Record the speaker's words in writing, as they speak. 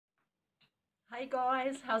Hey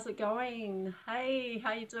guys, how's it going? Hey,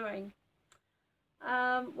 how you doing?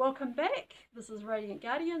 Welcome back. This is Radiant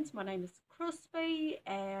Guardians. My name is Crispy,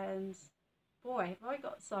 and boy, have I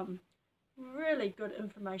got some really good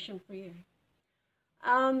information for you.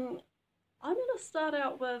 Um, I'm going to start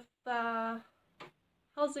out with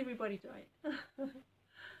how's everybody doing?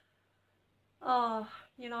 Oh,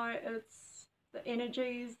 it's the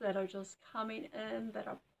energies that are just coming in, that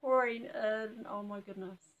are pouring in. Oh my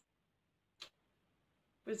goodness.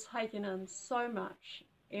 We're taking in so much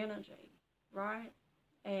energy, right?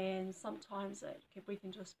 And sometimes we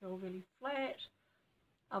can just feel really flat.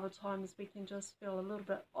 Other times we can just feel a little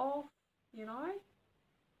bit off, you know.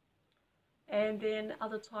 And then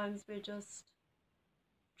other times we just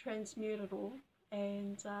transmute it all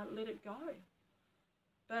and let it go.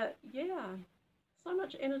 But yeah, so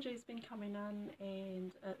much energy has been coming in,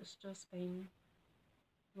 and it's just been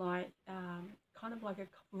like kind of like a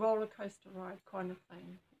roller coaster ride kind of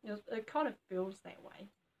thing. It kind of feels that way,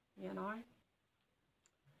 you know.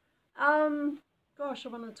 Gosh, I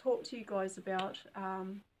want to talk to you guys about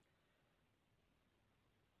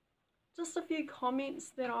just a few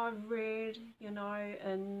comments that I've read,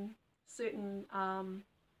 in certain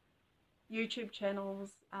YouTube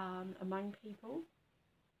channels among people.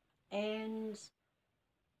 And,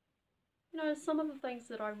 some of the things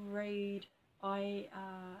that I read, I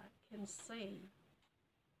can see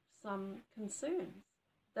some concerns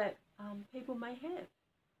that people may have.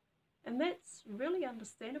 And that's really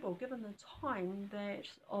understandable given the time that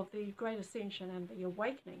of the Great Ascension and the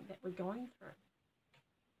awakening that we're going through.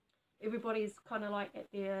 Everybody's kind of like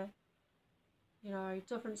at their,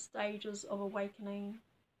 different stages of awakening,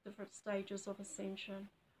 different stages of ascension,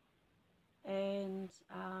 and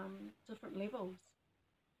different levels,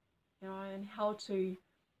 and how to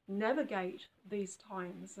navigate these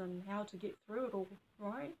times and how to get through it all,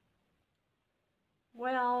 right?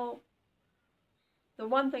 Well, the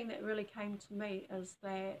one thing that really came to me is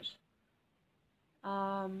that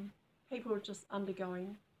people are just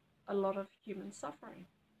undergoing a lot of human suffering.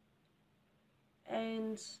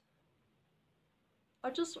 And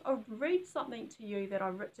I'll read something to you that I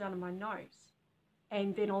wrote down in my notes,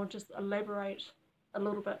 and then I'll just elaborate a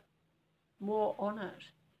little bit more on it.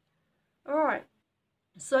 All right,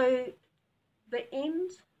 so the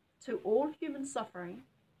end to all human suffering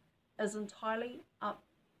is entirely up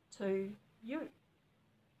to you.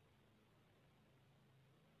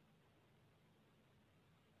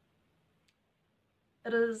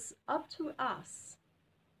 It is up to us.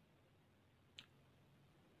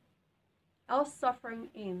 Our suffering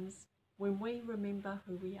ends when we remember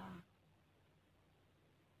who we are.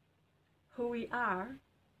 Who we are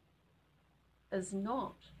is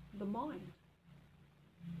not the mind.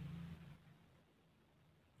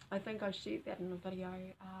 I think I shared that in a video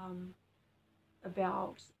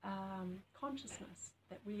about consciousness,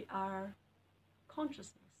 that we are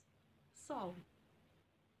consciousness, soul,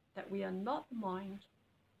 that we are not the mind,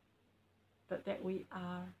 but that we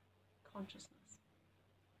are consciousness.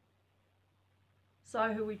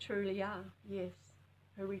 So who we truly are, yes,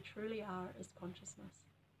 who we truly are is consciousness.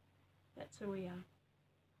 That's who we are.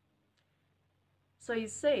 So you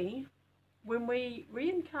see, when we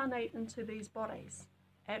reincarnate into these bodies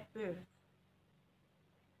at birth,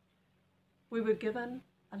 we were given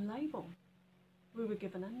a label. We were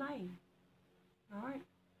given a name, right?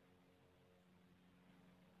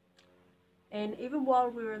 And even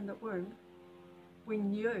while we were in the womb, we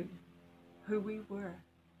knew who we were.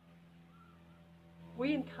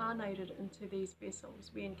 We incarnated into these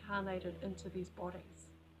vessels. We incarnated into these bodies.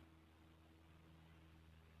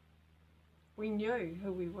 We knew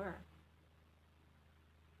who we were.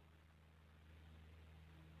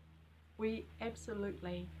 We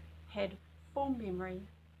absolutely had full memory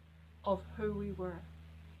of who we were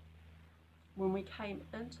when we came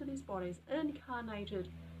into these bodies, incarnated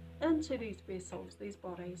into these vessels, these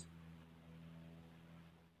bodies.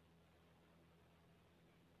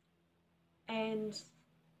 And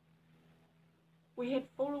we had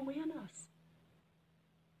full awareness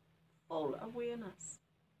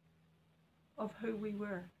of who we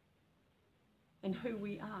were and who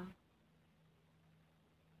we are.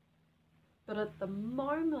 But at the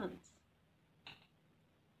moment,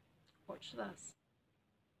 watch this,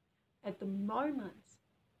 at the moment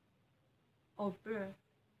of birth,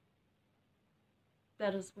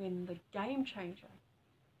 that is when the game changer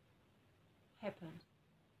happened.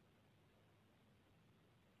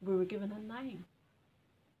 We were given a name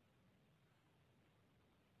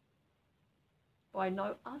by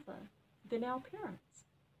no other than our parents.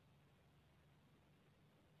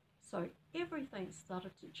 So everything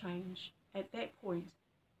started to change at that point,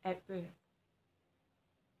 at birth.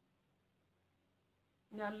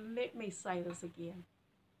 Now let me say this again,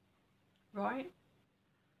 right?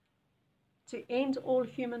 To end all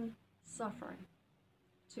human suffering,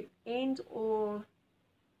 to end all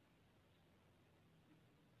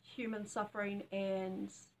human suffering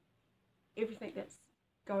and everything that's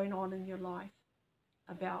going on in your life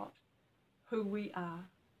about who we are,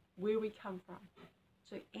 where we come from,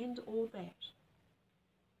 to end all that,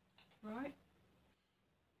 right?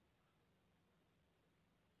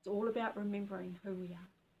 It's all about remembering who we are.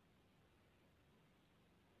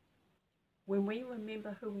 When we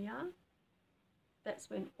remember who we are, that's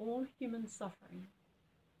when all human suffering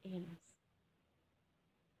ends.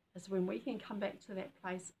 It's when we can come back to that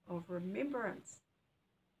place of remembrance.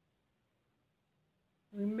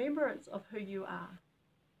 Remembrance of who you are.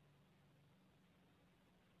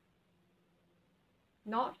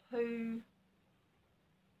 Not who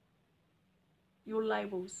your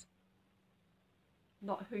labels,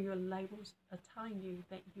 not who your labels are telling you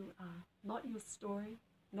that you are. Not your story,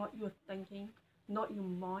 not your thinking, not your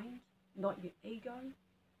mind, not your ego.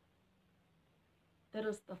 That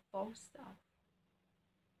is the false self.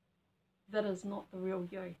 That is not the real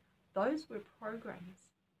you. Those were programs.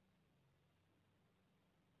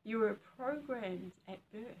 You were programmed at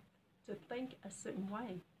birth to think a certain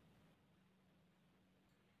way.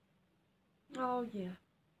 Oh yeah.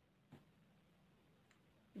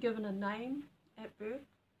 Given a name at birth.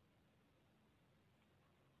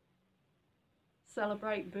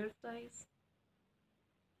 Celebrate birthdays.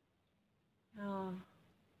 Oh,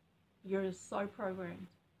 you're so programmed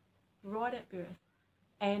right at birth.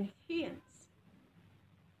 And hence,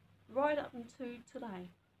 right up until today,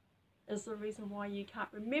 is the reason why you can't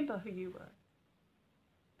remember who you were.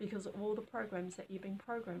 Because of all the programs that you've been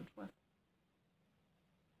programmed with.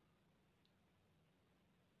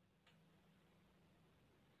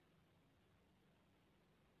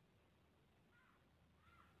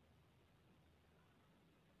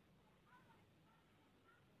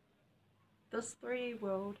 This 3D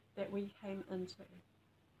world that we came into,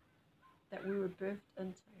 that we were birthed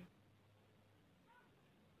into,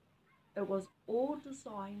 it was all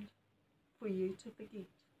designed for you to forget.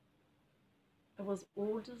 It was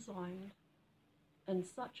all designed in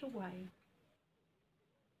such a way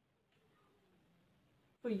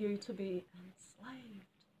for you to be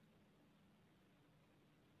enslaved.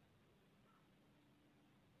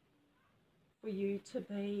 For you to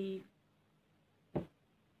be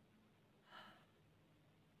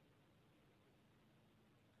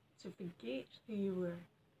to forget who you were.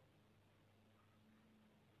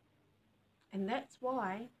 And that's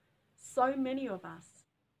why so many of us,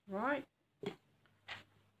 right?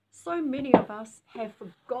 So many of us have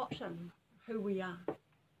forgotten who we are.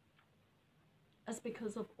 It's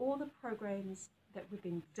because of all the programs that we've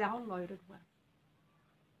been downloaded with.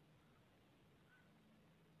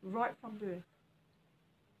 Right from birth,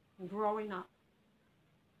 growing up.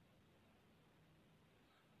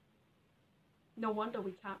 No wonder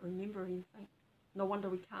we can't remember anything. No wonder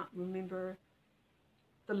we can't remember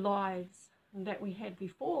the lives that we had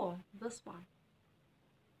before this one.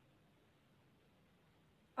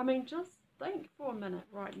 I mean, just think for a minute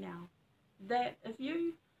right now that if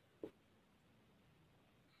your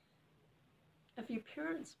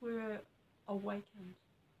parents were awakened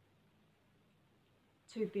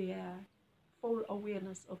to their full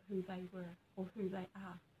awareness of who they were or who they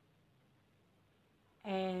are,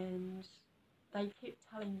 and they kept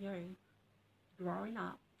telling you, growing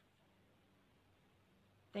up,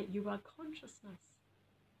 that you are consciousness,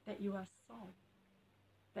 that you are soul,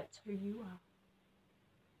 that's who you are.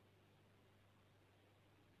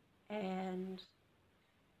 And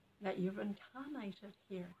that you've incarnated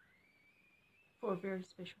here for a very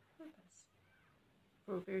special purpose,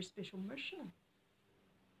 for a very special mission.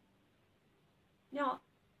 Now,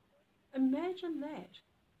 imagine that.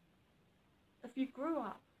 If you grew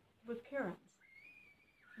up with parents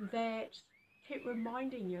that kept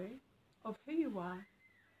reminding you of who you are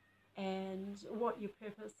and what your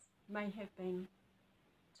purpose may have been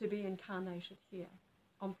to be incarnated here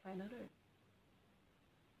on planet Earth.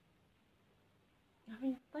 I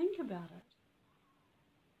mean, think about it.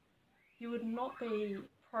 You would not be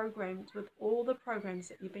programmed with all the programs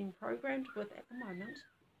that you've been programmed with at the moment,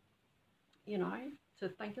 you know, to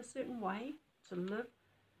think a certain way, to live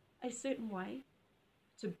a certain way,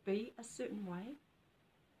 to be a certain way,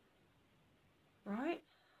 right?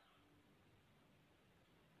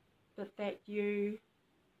 But that you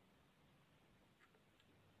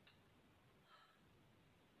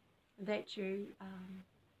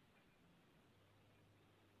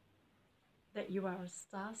are a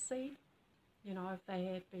star seed. You know, if they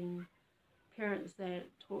had been parents that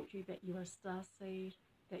taught you that you are a star seed,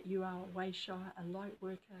 that you are a way shy, a light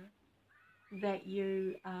worker, that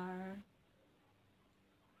you are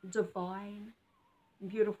divine,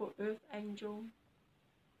 beautiful earth angel,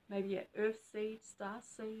 maybe an earth seed, star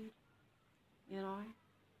seed, you know.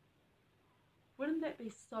 Wouldn't that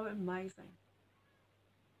be so amazing?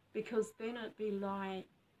 Because then it'd be like,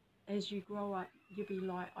 as you grow up, you'd be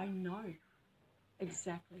like, I know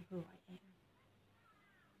exactly who I am.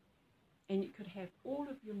 And you could have all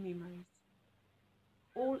of your memories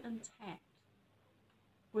all intact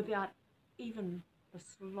without even the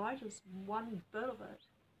slightest one bit of it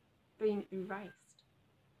being erased.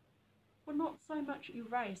 Well, not so much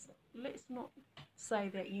erased. Let's not say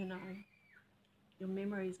that, you know, your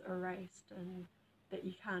memories are erased and that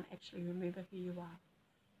you can't actually remember who you are,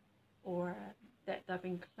 or that they've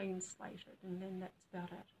been clean slated and then that's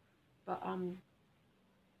about it. But I'm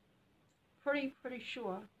pretty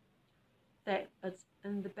sure that it's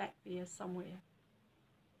in the back there somewhere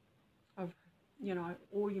of, you know,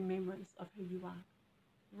 all your memories of who you are,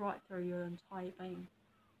 right through your entire being,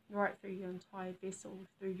 right through your entire vessel,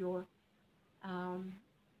 through your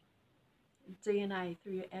DNA,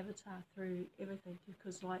 through your avatar, through everything.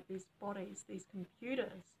 Because like these bodies, these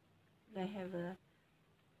computers, they have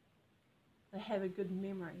a good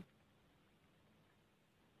memory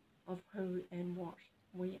of who and what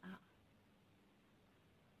we are.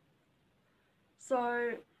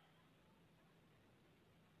 So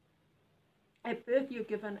at birth you're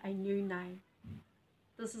given a new name.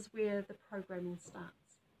 This is where the programming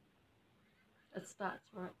starts. It starts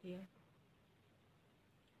right there.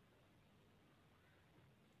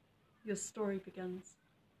 Your story begins.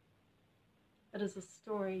 It is a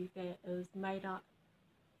story that is made up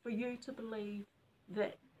for you to believe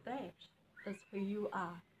that that is who you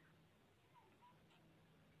are.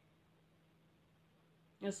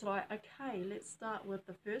 It's like, okay, let's start with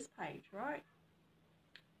the first page, right?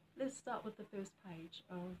 Let's start with the first page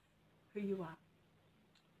of who you are.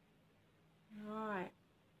 Alright,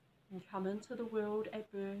 you come into the world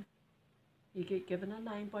at birth, you get given a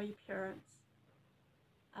name by your parents,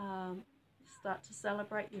 you start to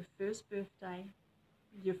celebrate your first birthday,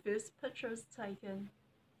 your first picture is taken,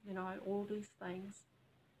 you know, all these things.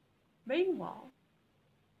 Meanwhile,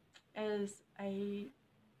 as a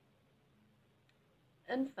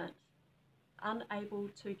infant, unable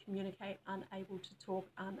to communicate, unable to talk,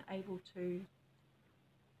 unable to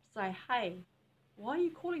say, hey, why are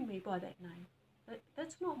you calling me by that name?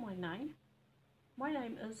 That's not my name. My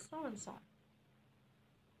name is so-and-so.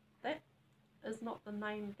 That is not the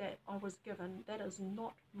name that I was given. That is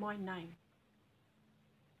not my name.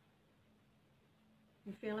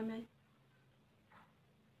 You feeling me?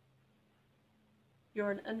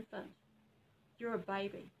 You're an infant. You're a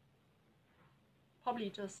baby. Probably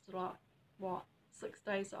just like, what, 6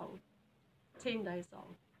 days old, 10 days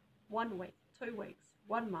old, 1 week, 2 weeks,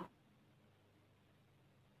 1 month.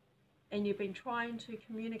 And you've been trying to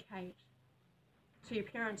communicate to your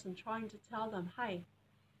parents and trying to tell them, hey,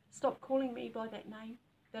 stop calling me by that name.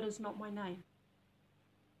 That is not my name.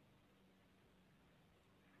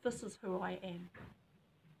 This is who I am.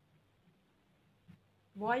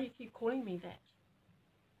 Why you keep calling me that?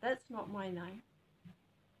 That's not my name.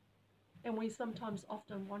 And we sometimes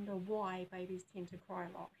often wonder why babies tend to cry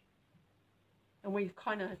a lot. And we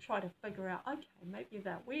kind of try to figure out, okay, maybe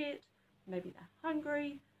they're wet, maybe they're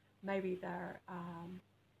hungry, maybe they're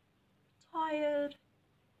tired,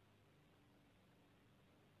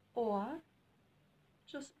 or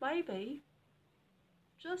just maybe,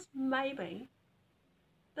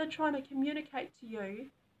 they're trying to communicate to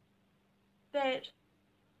you that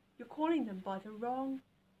you're calling them by the wrong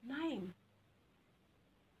name.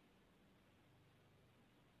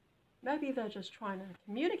 Maybe they're just trying to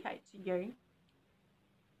communicate to you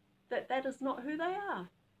that that is not who they are.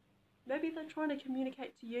 Maybe they're trying to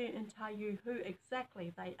communicate to you and tell you who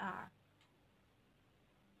exactly they are.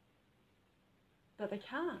 But they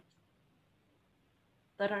can't.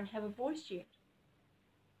 They don't have a voice yet.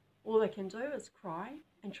 All they can do is cry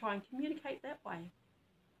and try and communicate that way.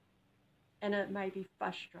 And it may be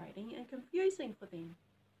frustrating and confusing for them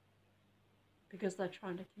because they're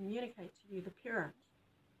trying to communicate to you, the parent,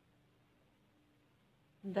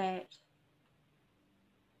 that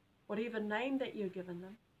whatever name that you've given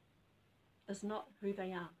them is not who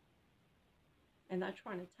they are. And they're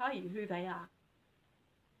trying to tell you who they are,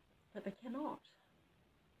 but they cannot.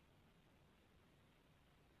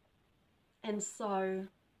 And so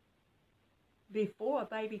before a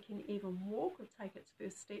baby can even walk or take its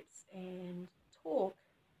first steps and talk,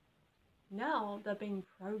 now they're being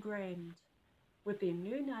programmed with their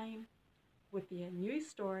new name, with their new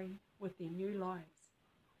story, with their new lives.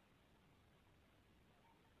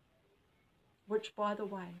 which, by the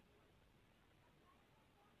way,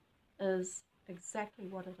 is exactly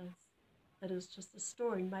what it is. It is just a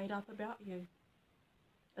story made up about you.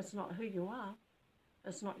 It's not who you are.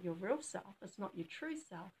 It's not your real self. It's not your true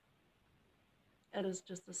self. It is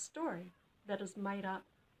just a story that is made up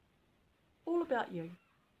all about you.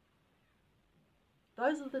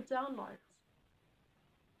 Those are the downloads.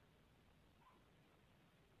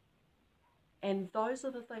 And those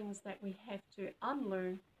are the things that we have to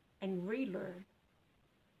unlearn and relearn.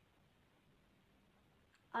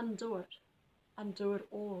 Undo it. Undo it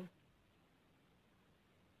all.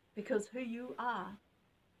 Because who you are,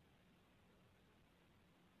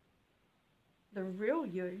 the real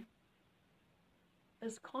you,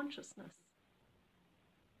 is consciousness.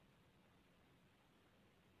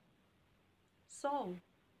 Soul,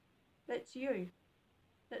 that's you.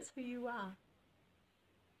 That's who you are.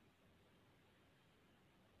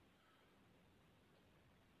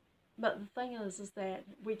 But the thing is that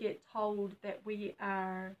we get told that we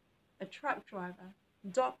are a truck driver,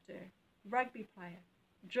 doctor, rugby player,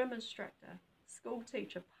 gym instructor, school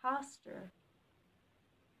teacher, pastor,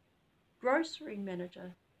 grocery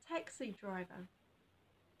manager, taxi driver,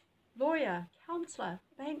 lawyer, counsellor,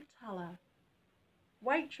 bank teller,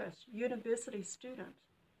 waitress, university student.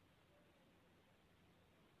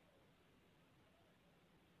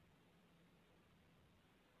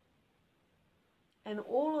 And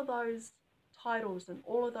all of those titles and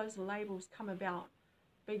all of those labels come about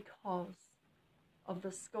because of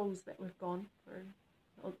the schools that we've gone through.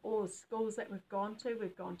 All the schools that we've gone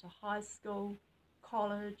to high school,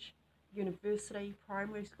 college, university,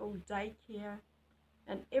 primary school, daycare,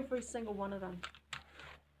 and every single one of them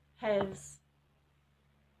has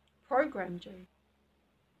programmed you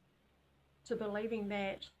to believing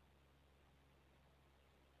that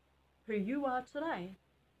who you are today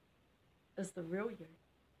is the real you.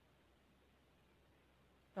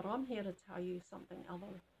 But I'm here to tell you something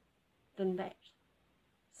other than that,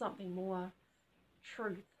 something more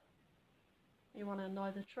truth. You want to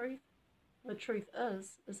know the truth? The truth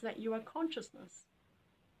is that you are consciousness.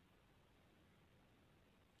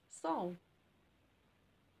 Soul.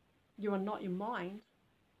 You are not your mind.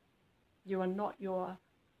 You are not your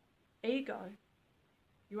ego.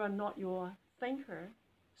 You are not your thinker,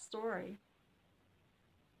 story.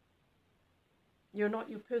 You're not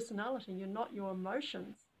your personality. You're not your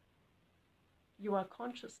emotions. You are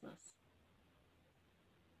consciousness.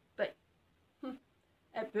 But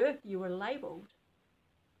at birth you were labeled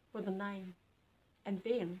with a name, and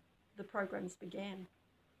then the programs began.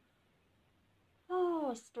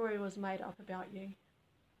 Oh, a story was made up about you.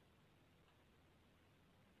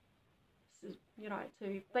 So, you know,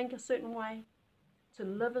 to think a certain way, to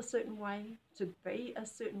live a certain way, to be a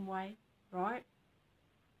certain way, right?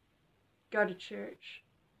 Go to church,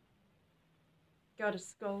 go to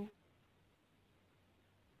school.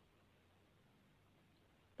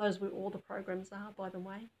 Those are where all the programs are, by the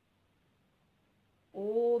way.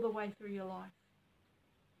 All the way through your life.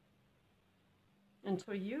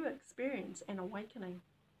 Until you experience an awakening.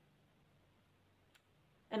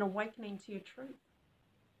 An awakening to your truth.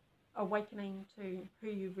 Awakening to who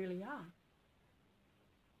you really are.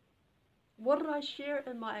 What did I share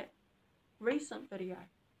in my recent video?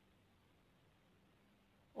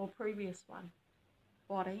 Or previous one?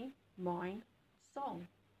 Body, mind, soul.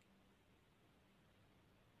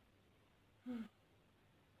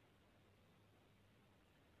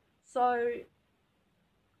 So,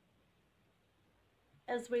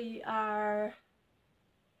 as we are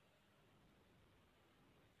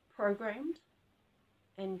programmed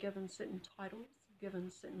and given certain titles, given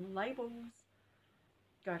certain labels,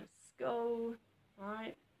 go to school,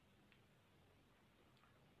 right?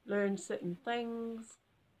 Learn certain things,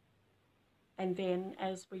 and then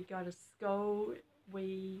as we go to school,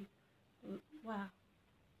 maybe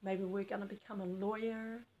we're going to become a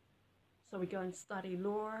lawyer, so we go and study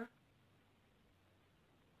law,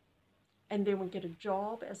 and then we get a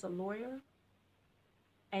job as a lawyer,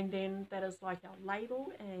 and then that is like our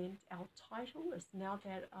label, and our title is now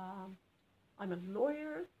that I'm a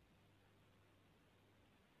lawyer.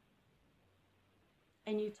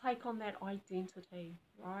 And you take on that identity,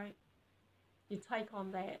 right? You take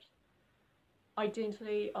on that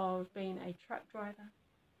identity of being a truck driver,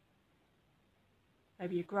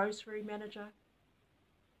 maybe a grocery manager,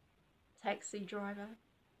 taxi driver,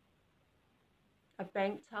 a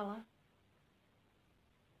bank teller,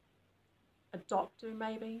 a doctor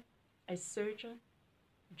maybe, a surgeon,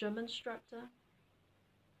 gym instructor.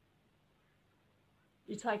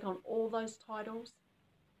 You take on all those titles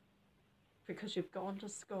because you've gone to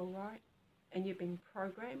school, right? And you've been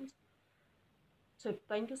programmed to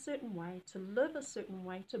think a certain way, to live a certain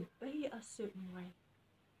way, to be a certain way.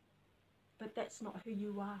 But that's not who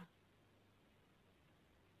you are.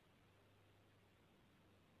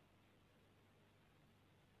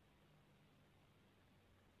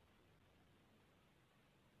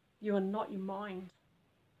 You are not your mind.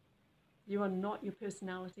 You are not your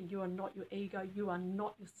personality. You are not your ego. You are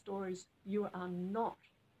not your stories. You are not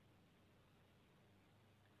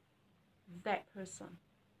that person.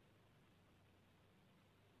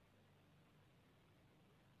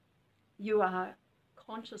 You are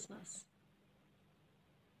consciousness.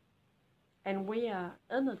 And we are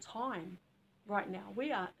in a time right now,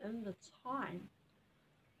 we are in the time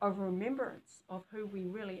of remembrance of who we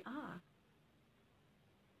really are.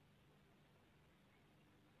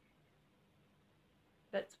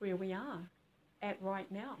 That's where we are at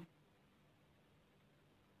right now.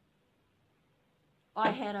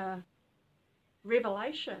 I had a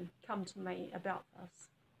revelation come to me about this,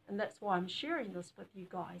 and that's why I'm sharing this with you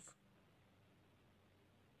guys.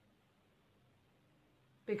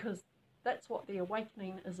 Because that's what the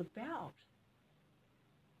awakening is about.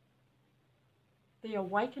 The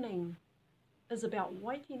awakening is about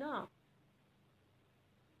waking up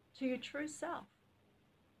to your true self.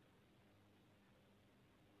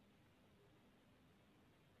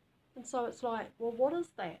 And so it's like, well, what is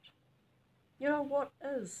that? You know, what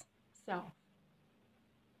is self?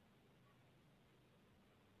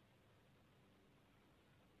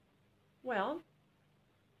 Well,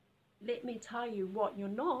 let me tell you what you're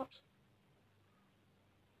not.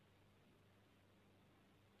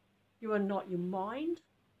 You are not your mind.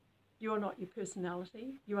 You are not your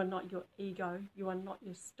personality. You are not your ego. You are not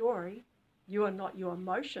your story. You are not your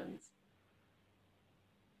emotions.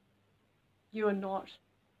 You are not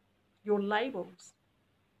your labels.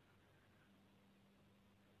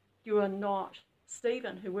 You are not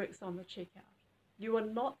Stephen who works on the checkout. You are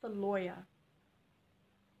not the lawyer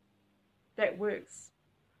that works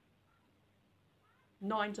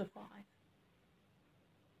 9 to 5.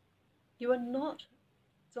 You are not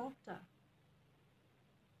doctor.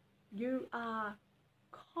 You are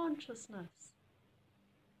consciousness.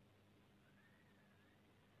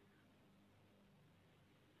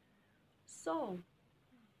 Soul.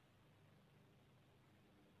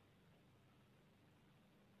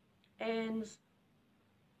 And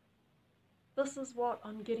this is what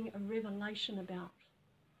I'm getting a revelation about.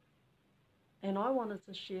 And I wanted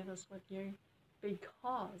to share this with you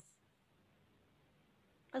because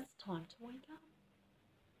it's time to wake up.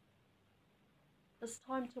 It's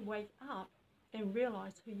time to wake up and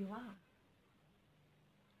realize who you are.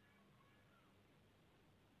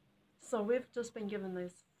 So we've just been given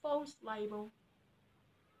this false label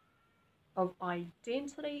of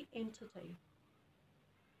identity entity.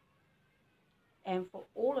 And for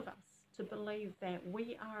all of us to believe that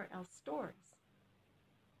we are our stories.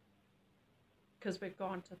 Because we've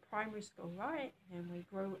gone to primary school, right? And we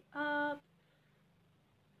grew up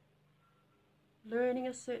learning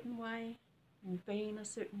a certain way and being a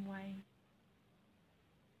certain way.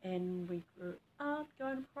 And we grew up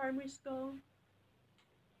going to primary school,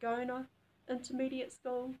 going to intermediate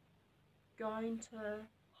school, going to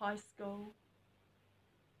high school,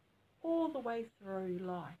 all the way through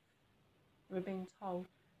life. We're being told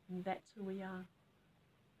that's who we are.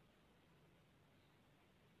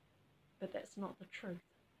 But that's not the truth.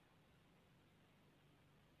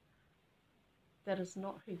 That is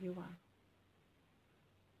not who you are.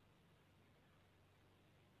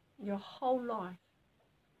 Your whole life,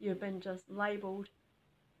 you've been just labelled,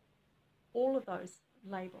 all of those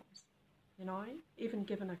labels, you know, even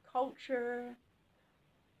given a culture,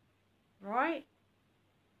 right?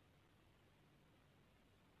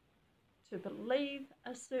 To believe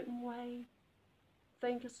a certain way,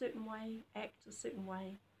 think a certain way, act a certain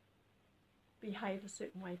way, behave a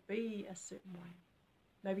certain way, be a certain way.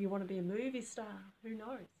 Maybe you want to be a movie star, who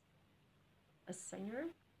knows? A singer.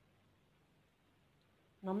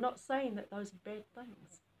 And I'm not saying that those are bad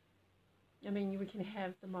things. I mean, we can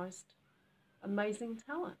have the most amazing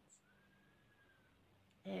talents,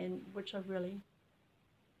 and which are really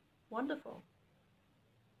wonderful.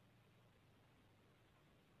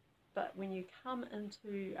 But when you come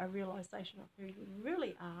into a realization of who you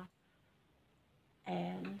really are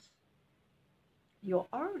and your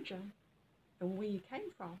origin and where you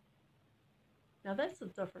came from, now that's a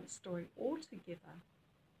different story altogether.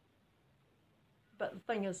 But the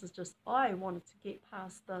thing is just I wanted to get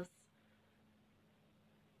past this.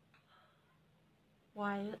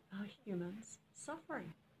 Why are humans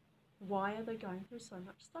suffering? Why are they going through so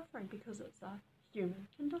much suffering? Because it's a human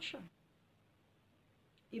condition.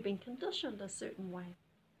 You've been conditioned a certain way.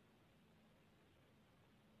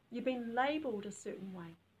 You've been labelled a certain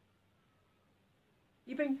way.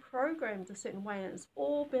 You've been programmed a certain way, and it's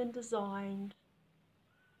all been designed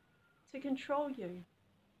to control you.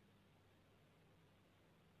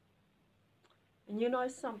 And you know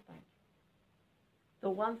something? The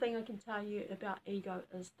one thing I can tell you about ego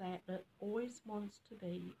is that it always wants to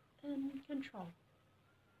be in control.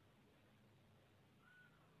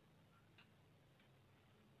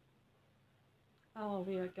 Oh,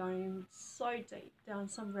 we are going so deep down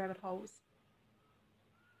some rabbit holes,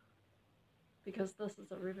 because this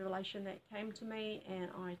is a revelation that came to me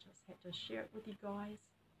and I just had to share it with you guys.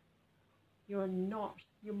 You are not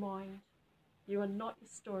your mind. You are not your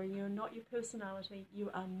story. You are not your personality.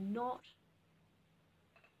 You are not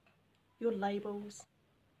your labels.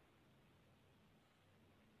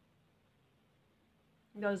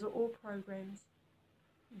 Those are all programs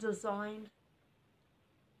designed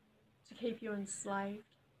to keep you enslaved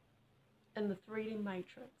in the 3D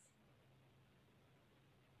matrix.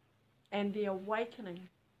 And the awakening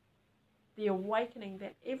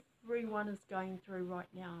that everyone is going through right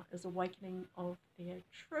now is awakening of their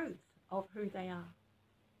truth of who they are.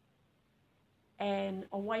 And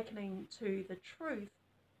awakening to the truth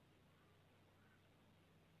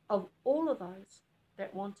of all of those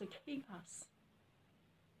that want to keep us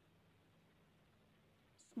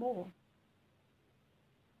small.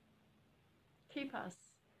 Keep us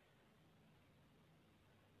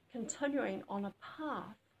continuing on a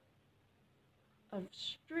path of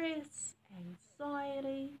stress,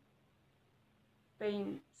 anxiety,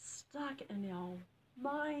 being stuck in our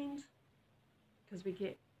mind, because we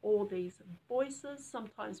get all these voices.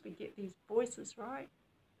 Sometimes we get these voices, right?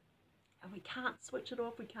 And we can't switch it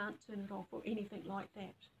off, we can't turn it off or anything like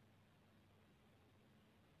that.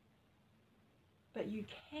 But you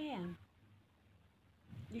can.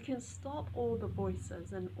 You can stop all the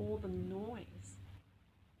voices and all the noise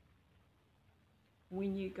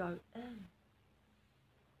when you go in.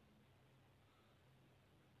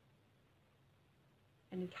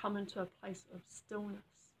 And you come into a place of stillness.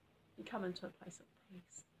 You come into a place of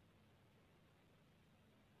peace.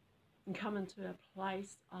 You come into a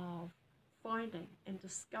place of finding and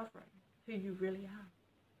discovering who you really are.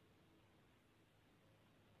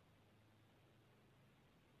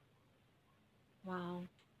 Wow.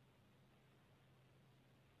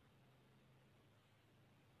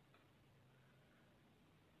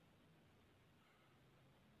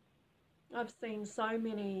 I've seen so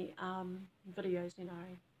many videos, you know,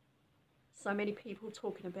 so many people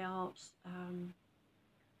talking about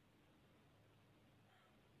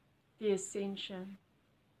the ascension,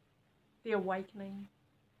 the awakening,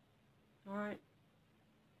 all right?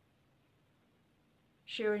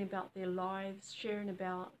 Sharing about their lives, sharing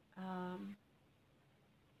about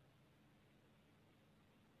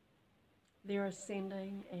their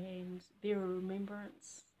ascending and their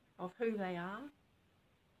remembrance of who they are.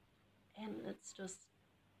 And it's just,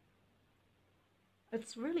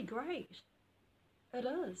 it's really great. It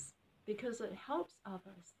is, because it helps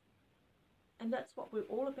others. And that's what we're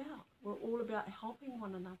all about. We're all about helping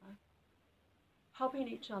one another, helping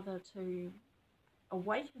each other to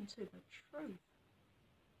awaken to the truth.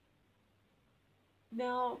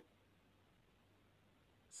 Now,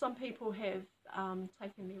 some people have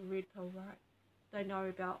taken their red pill, right? They know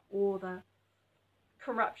about all the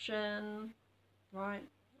corruption, right?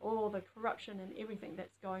 All the corruption and everything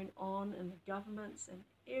that's going on in the governments and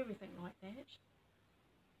everything like that.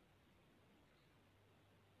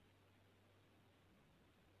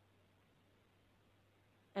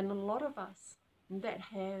 And a lot of us that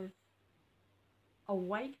have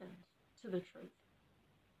awakened to the truth,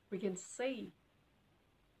 we can see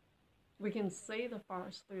the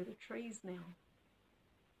forest through the trees now.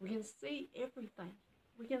 We can see everything.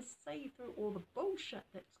 We can see through all the bullshit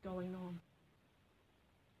that's going on.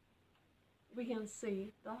 We can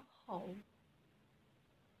see the whole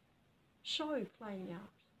show playing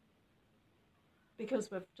out,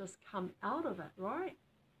 because we've just come out of it, right?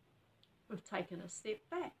 We've taken a step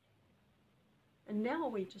back, and now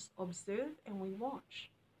we just observe and we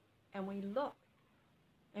watch and we look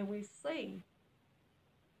and we see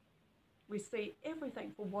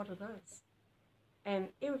everything for what it is, and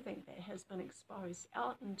everything that has been exposed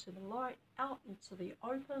out into the light, out into the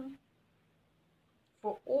open,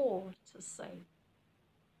 for all to see.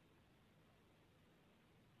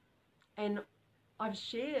 And I've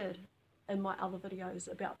shared in my other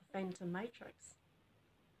videos about the Phantom Matrix,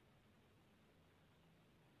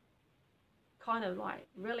 kind of like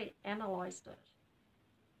really analysed it,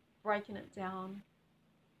 breaking it down,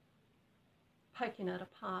 picking it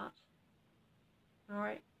apart, all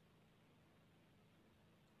right?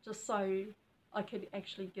 Just so I could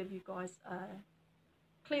actually give you guys a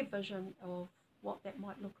clear vision of what that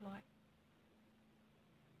might look like.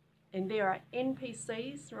 And there are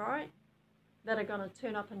NPCs, right, that are going to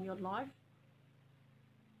turn up in your life.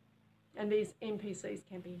 And these NPCs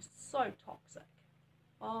can be so toxic.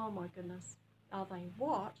 Oh my goodness. Are they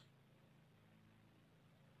what?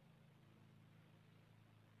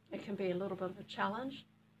 It can be a little bit of a challenge.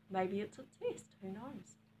 Maybe it's a test. Who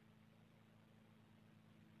knows?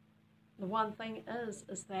 The one thing is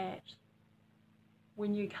that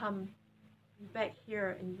when you come back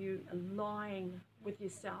here and you align with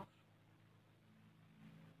yourself,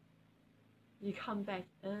 you come back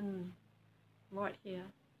in right here.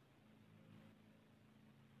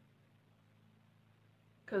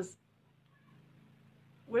 Because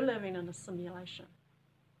we're living in a simulation,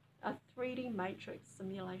 a 3D matrix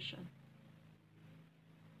simulation.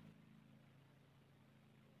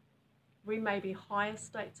 We may be higher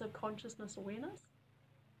states of consciousness awareness,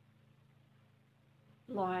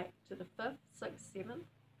 like to the 5th, 6th, 7th,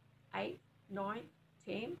 8th, 9th,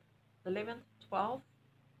 10th, 11th, 12th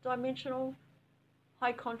dimensional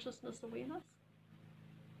high consciousness awareness.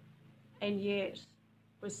 And yet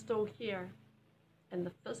we're still here in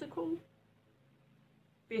the physical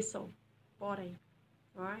vessel, body,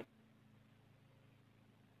 right?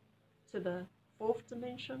 To the 4th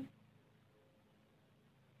dimension,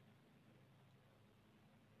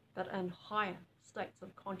 but in higher states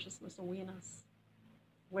of consciousness awareness,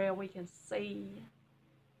 where we can see,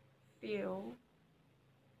 feel,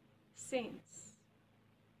 sense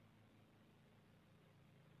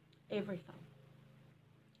everything.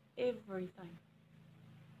 Everything.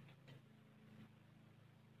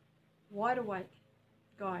 Wide awake,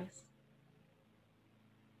 guys.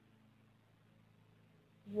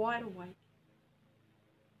 Wide awake.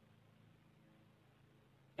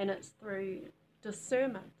 And it's through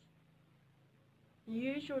discernment.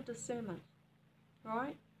 Use your discernment,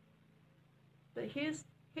 right? But here's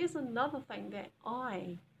another thing that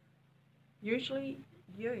I usually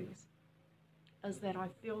use, is that I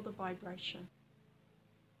feel the vibration.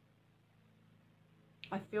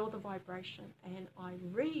 I feel the vibration and I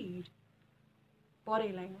read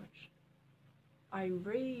body language. I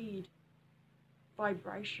read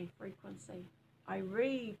vibration frequency. I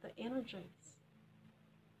read the energies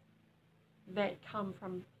that come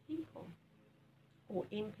from people or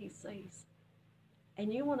NPCs.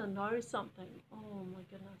 And you want to know something. Oh my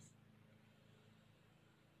goodness.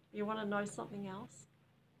 You want to know something else?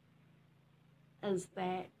 Is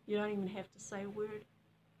that you don't even have to say a word.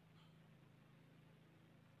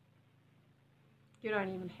 You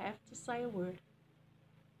don't even have to say a word.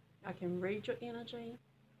 I can read your energy.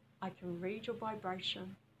 I can read your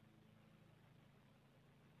vibration.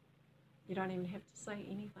 You don't even have to say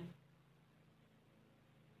anything.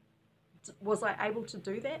 Was I able to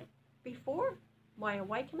do that before my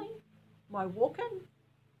awakening, my walk-in?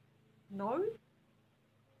 No.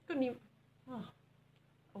 Couldn't even, I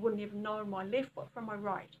wouldn't even know my left foot from my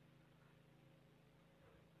right.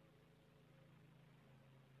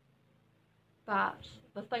 But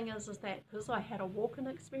the thing is that because I had a walk-in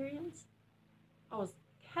experience, I was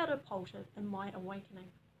catapulted in my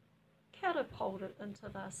awakening, catapulted into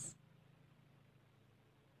this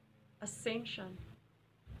ascension.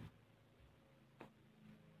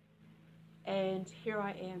 And here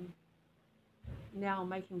I am now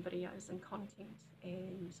making videos and content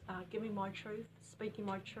and giving my truth, speaking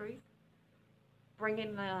my truth,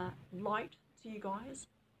 bringing the light to you guys,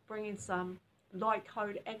 bringing some light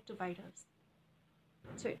code activators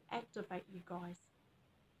to activate you guys,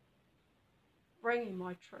 bringing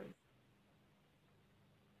my truth.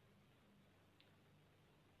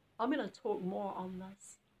 I'm going to talk more on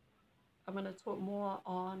this. I'm going to talk more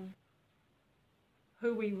on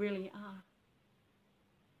who we really are.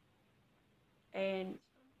 And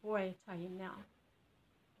boy, I tell you now,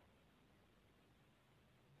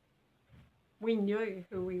 we knew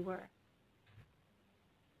who we were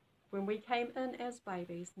when we came in as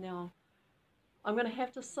babies. Now, I'm going to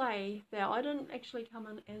have to say that I didn't actually come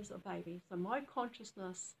in as a baby. So my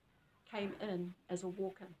consciousness came in as a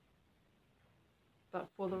walk-in. But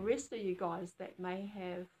for the rest of you guys that may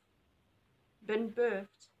have been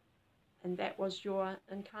birthed, and that was your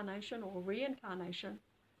incarnation or reincarnation,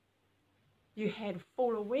 you had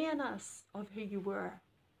full awareness of who you were.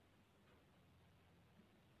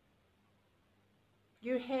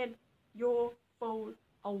 You had your full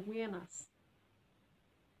awareness.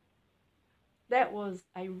 That was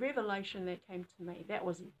a revelation that came to me. That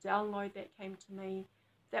was a download that came to me.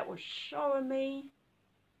 That was showing me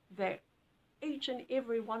that each and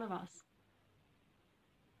every one of us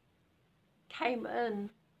came in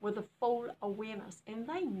with a full awareness, and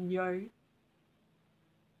they knew.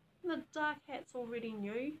 The dark hats already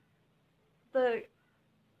knew. The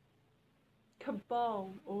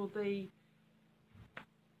cabal or the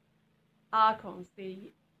archons,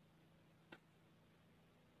 the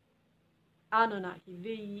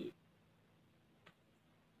Anunnaki,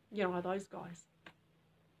 those guys,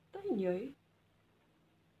 they knew.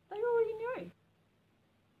 They already knew.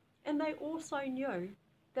 And they also knew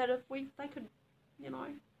that if they could,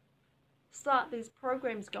 start these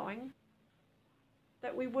programs going,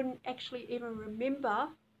 that we wouldn't actually even remember.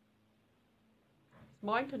 It's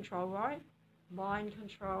mind control, right? Mind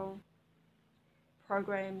control,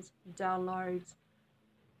 programs, downloads,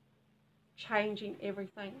 changing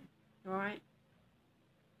everything, right?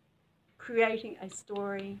 Creating a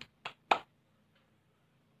story,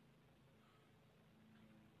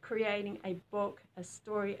 creating a book, a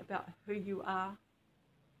story about who you are,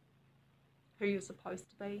 who you're supposed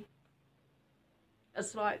to be.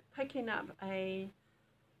 It's like picking up a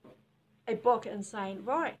book and saying,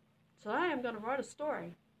 right, today I'm going to write a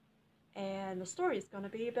story, and the story is going to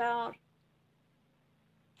be about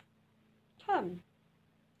Kim.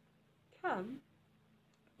 Kim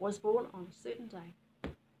was born on a certain day.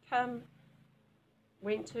 Kim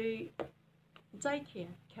went to daycare.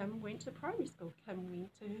 Kim went to primary school. Kim went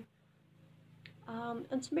to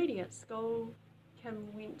intermediate school.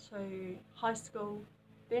 Kim went to high school,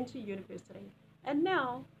 then to university. And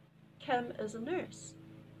now Kim is a nurse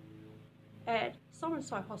at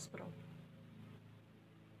so-and-so hospital.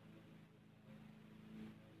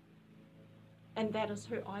 And that is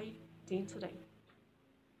her identity.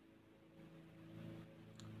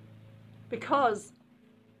 Because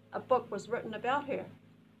a book was written about her,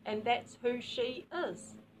 and that's who she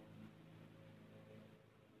is.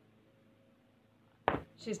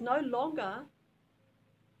 She's no longer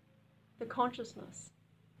the consciousness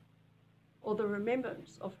or the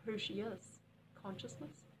remembrance of who she is.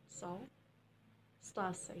 Consciousness, soul,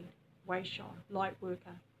 starseed, wayshaw, light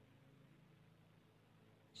worker.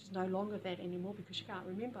 She's no longer that anymore because she can't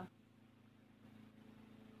remember.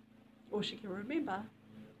 All she can remember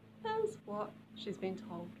is what she's been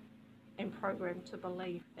told and programmed to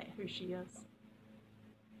believe that who she is.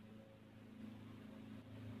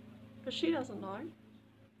 But she doesn't know.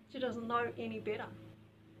 She doesn't know any better.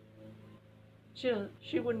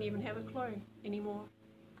 She wouldn't even have a clue anymore,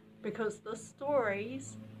 because the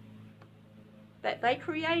stories that they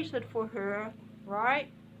created for her,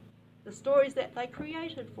 right? The stories that they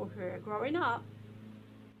created for her growing up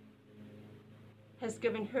has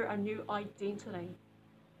given her a new identity.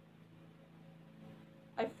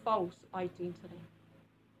 A false identity.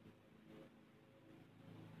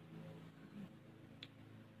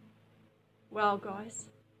 Well, guys,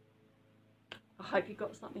 I hope you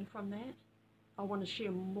got something from that. I want to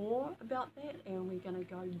share more about that, and we're going to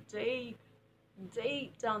go deep,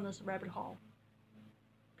 deep down this rabbit hole,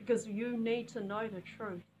 because you need to know the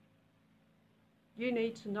truth. You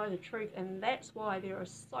need to know the truth, and that's why there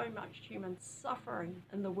is so much human suffering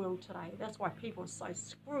in the world today. That's why people are so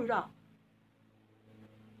screwed up.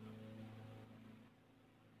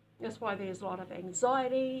 That's why there's a lot of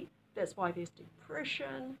anxiety. That's why there's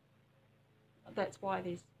depression. That's why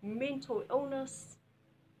there's mental illness,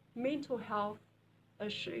 mental health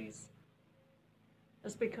issues.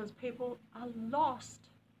 It's because people are lost.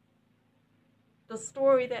 The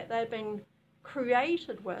story that they've been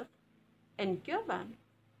created with and given,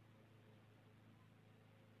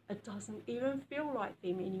 it doesn't even feel like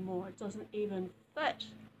them anymore. It doesn't even fit.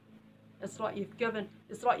 It's like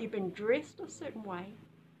you've been dressed a certain way,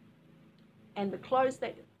 and the clothes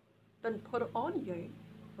that have been put on you,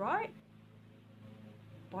 right,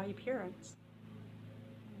 by your parents.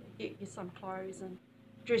 They get you some clothes and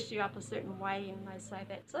dress you up a certain way, and they say,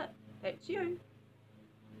 that's it, that's you.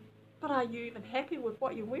 But are you even happy with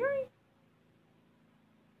what you're wearing?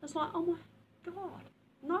 It's like, oh my God,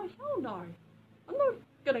 no, hell no. I'm not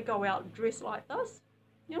going to go out and dress like this.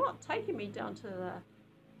 You're not taking me down to the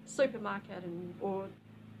supermarket or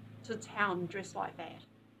to town dressed like that.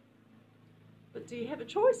 But do you have a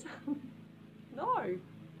choice? No.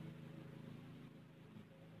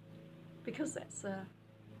 Because that's the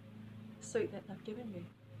suit that they've given you.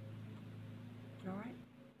 Alright?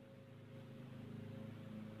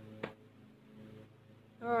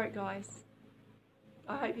 Alright, guys.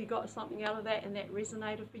 I hope you got something out of that and that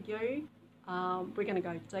resonated for you. We're going to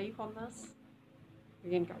go deep on this.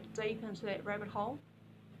 We're going to go deep into that rabbit hole,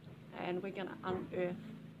 and we're going to unearth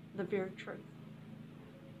the very truth.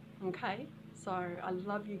 Okay? So I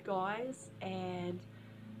love you guys, and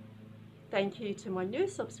thank you to my new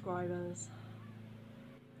subscribers.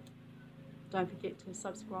 Don't forget to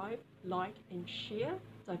subscribe, like and share.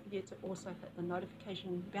 Don't forget to also hit the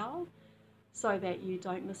notification bell so that you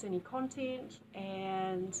don't miss any content,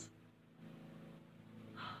 and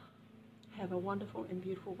have a wonderful and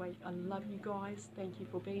beautiful week. I love you guys. Thank you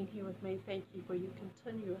for being here with me. Thank you for your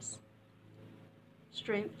continuous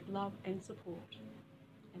strength, love and support.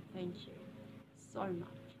 And thank you so much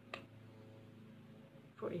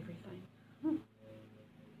for everything.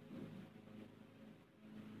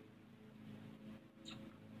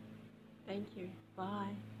 Thank you.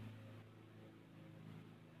 Bye.